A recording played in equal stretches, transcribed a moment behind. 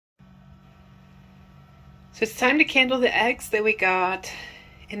So it's time to candle the eggs that we got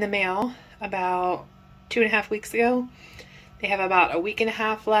in the mail about 2.5 weeks ago. They have about a week and a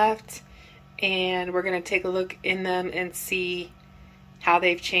half left, and we're going to take a look in them and see how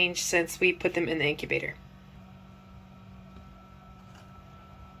they've changed since we put them in the incubator.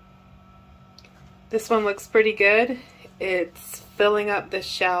 This one looks pretty good. It's filling up the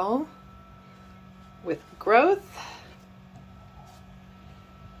shell with growth.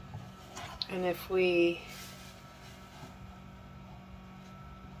 And if we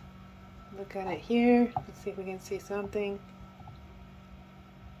look at it here, let's see if we can see something.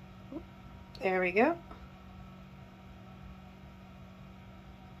 There we go.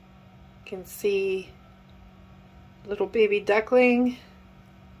 You can see little baby duckling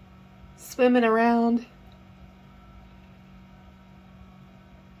swimming around.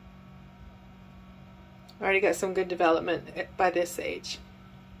 Already got some good development by this age.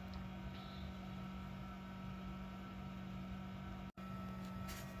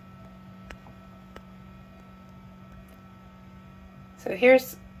 So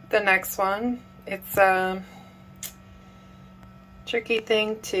here's the next one. It's a tricky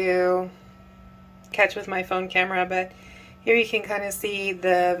thing to catch with my phone camera, but here you can kind of see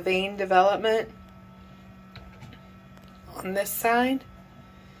the vein development on this side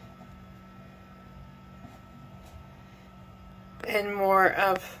and more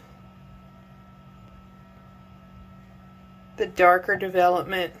of the darker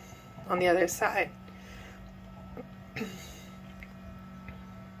development on the other side.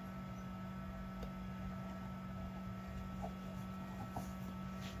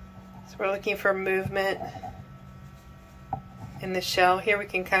 So we're looking for movement in the shell. Here we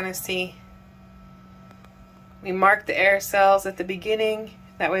can kind of see, we mark the air cells at the beginning.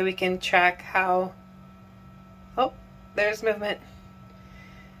 That way we can track how, oh, there's movement.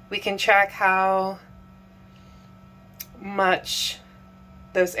 We can track how much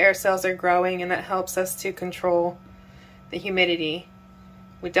those air cells are growing, and that helps us to control the humidity.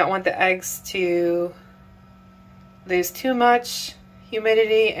 We don't want the eggs to lose too much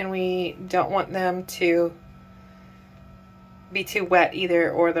humidity, and we don't want them to be too wet either,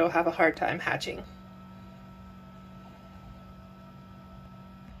 or they'll have a hard time hatching.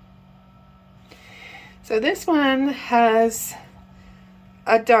 So this one has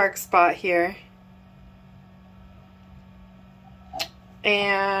a dark spot here,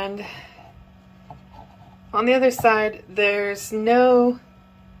 and on the other side there's no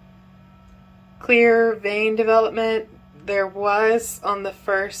clear vein development. There was on the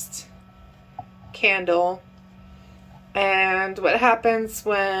first candle. And what happens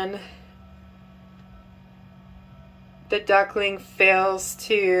when the duckling fails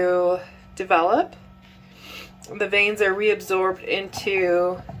to develop, the veins are reabsorbed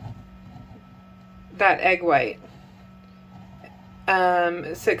into that egg white.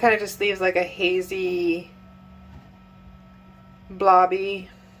 So it kind of just leaves like a hazy, blobby,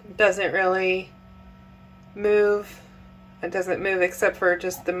 doesn't really move. It doesn't move except for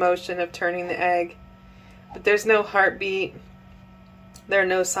just the motion of turning the egg. But there's no heartbeat. There are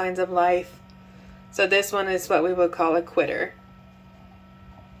no signs of life. So this one is what we would call a quitter.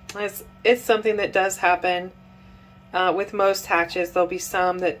 It's something that does happen with most hatches. There'll be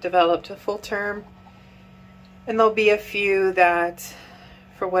some that develop to full term, and there'll be a few that,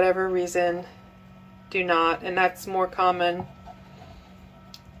 for whatever reason, do not. And that's more common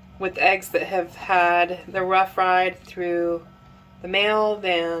with eggs that have had the rough ride through the male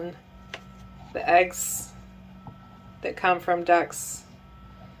than the eggs that come from ducks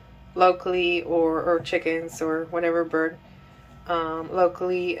locally, or chickens or whatever bird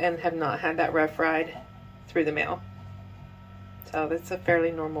locally, and have not had that rough ride through the male. So that's a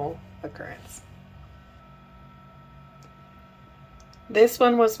fairly normal occurrence. This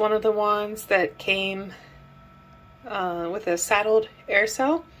one was one of the ones that came with a saddled air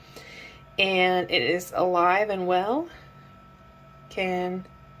cell, and it is alive and well. Can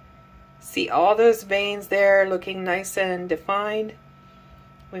see all those veins there looking nice and defined.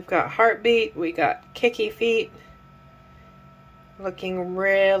 We've got heartbeat, we got kicky feet, looking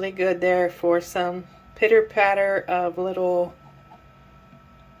really good there for some pitter patter of little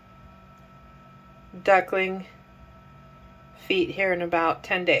duckling feet here in about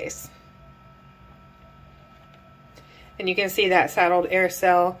 10 days. And you can see that saddled air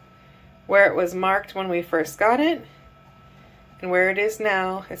cell where it was marked when we first got it, and where it is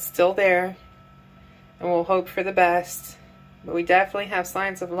now. It's still there, and we'll hope for the best. But we definitely have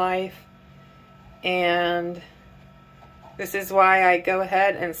signs of life, and this is why I go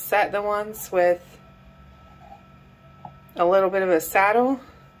ahead and set the ones with a little bit of a saddle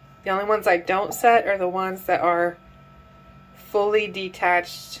The only ones I don't set are the ones that are fully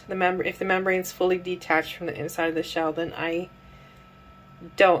detached. If the membrane's fully detached from the inside of the shell, then I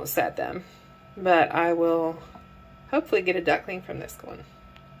don't set them. But I will hopefully get a duckling from this one.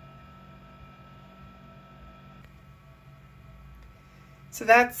 So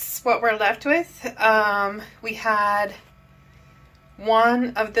that's what we're left with. We had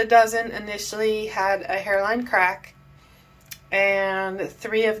one of the dozen initially had a hairline crack, and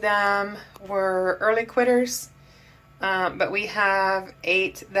 3 of them were early quitters. But we have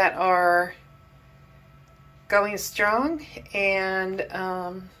 8 that are going strong, and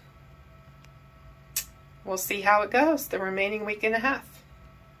we'll see how it goes the remaining week and a half.